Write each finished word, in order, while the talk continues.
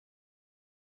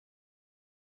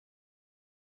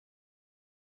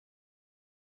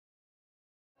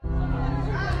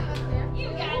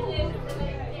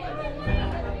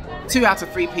2 out of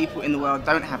 3 people in the world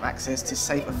don't have access to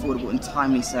safe, affordable and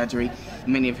timely surgery,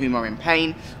 many of whom are in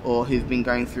pain or who've been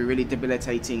going through really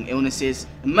debilitating illnesses.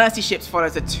 And Mercy Ships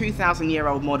follows a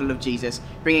 2,000-year-old model of Jesus,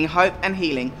 bringing hope and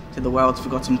healing to the world's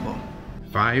forgotten poor.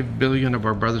 5 billion of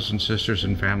our brothers and sisters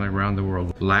and family around the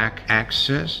world lack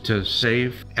access to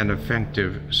safe and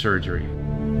effective surgery.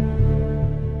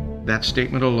 That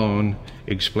statement alone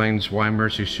explains why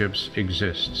Mercy Ships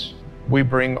exists. We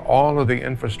bring all of the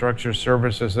infrastructure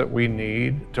services that we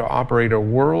need to operate a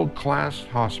world-class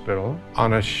hospital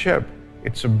on a ship.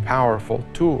 It's a powerful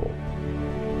tool.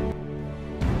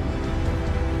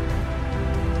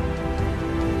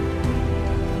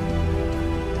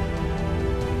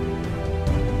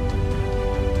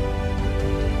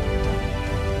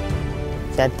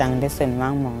 J'attendais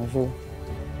seulement mon jour.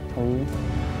 Oui.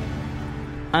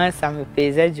 Ça me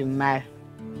faisait du mal.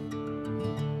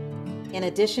 In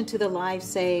addition to the lives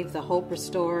saved, the hope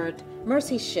restored,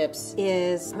 Mercy Ships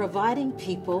is providing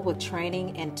people with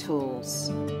training and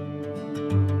tools.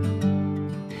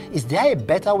 Is there a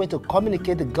better way to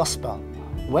communicate the gospel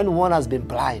when one has been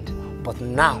blind, but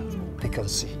now they can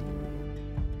see?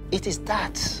 It is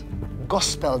that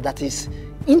gospel that is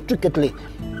intricately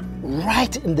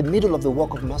right in the middle of the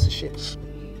work of Mercy Ships.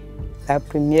 La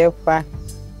première fois,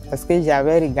 parce que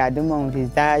j'avais regardé mon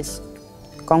visage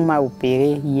quand on m'a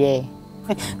opéré hier.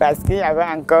 Parce qu'il y avait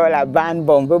encore la bande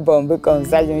bombée comme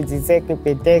ça, je me disais que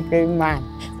peut-être mal.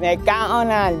 Mais quand on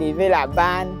a enlevé la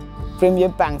bande, premier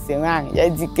pansement,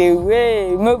 j'ai dit que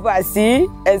oui, me voici,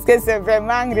 est-ce que c'est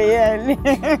vraiment réel?